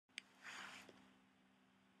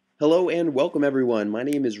Hello and welcome everyone. My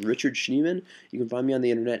name is Richard Schneeman. You can find me on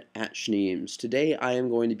the internet at Schneems. Today I am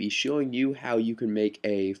going to be showing you how you can make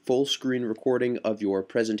a full screen recording of your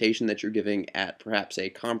presentation that you're giving at perhaps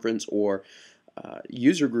a conference or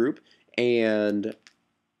user group, and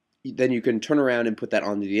then you can turn around and put that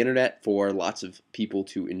onto the internet for lots of people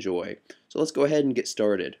to enjoy. So let's go ahead and get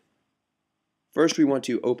started. First we want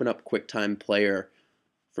to open up QuickTime Player.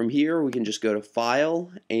 From here, we can just go to File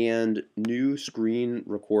and New Screen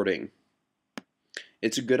Recording.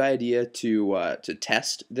 It's a good idea to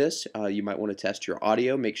test this. You might want to test your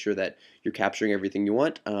audio, make sure that you're capturing everything you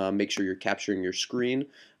want, make sure you're capturing your screen.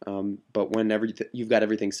 But whenever you've got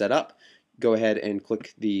everything set up, go ahead and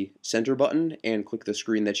click the center button and click the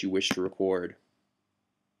screen that you wish to record.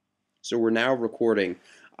 So we're now recording.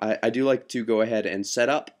 I do like to go ahead and set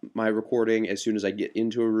up my recording as soon as I get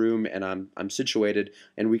into a room and I'm situated,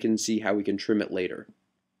 and we can see how we can trim it later.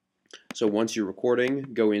 So once you're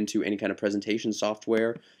recording, go into any kind of presentation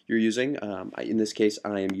software you're using. In this case,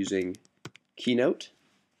 I am using Keynote,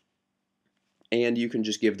 and you can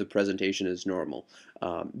just give the presentation as normal.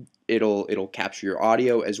 It'll capture your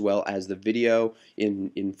audio as well as the video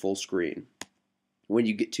in full screen. When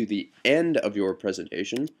you get to the end of your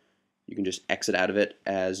presentation, you can just exit out of it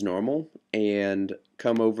as normal and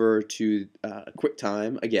come over to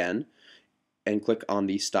QuickTime again and click on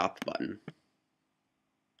the Stop button.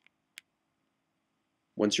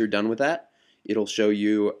 Once you're done with that, it'll show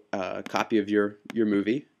you a copy of your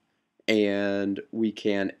movie, and we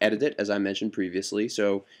can edit it as I mentioned previously.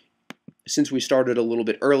 So since we started a little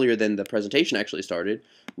bit earlier than the presentation actually started,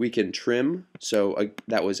 we can trim. So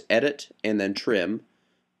that was edit and then trim.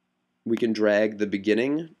 We can drag the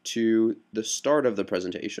beginning to the start of the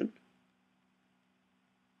presentation,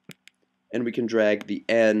 and we can drag the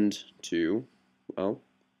end to, well,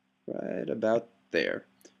 right about there.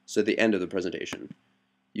 So the end of the presentation.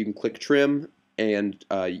 You can click trim, and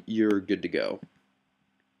you're good to go.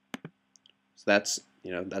 So that's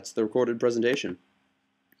the recorded presentation.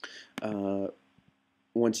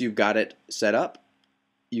 Once you've got it set up,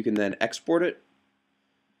 you can then export it.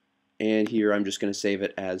 And here I'm just going to save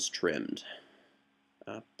it as trimmed.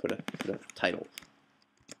 Put a title.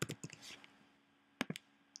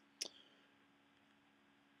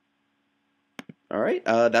 All right,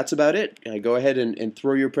 that's about it. Go ahead and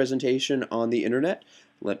throw your presentation on the internet.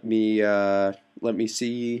 Let me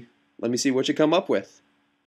see what you come up with.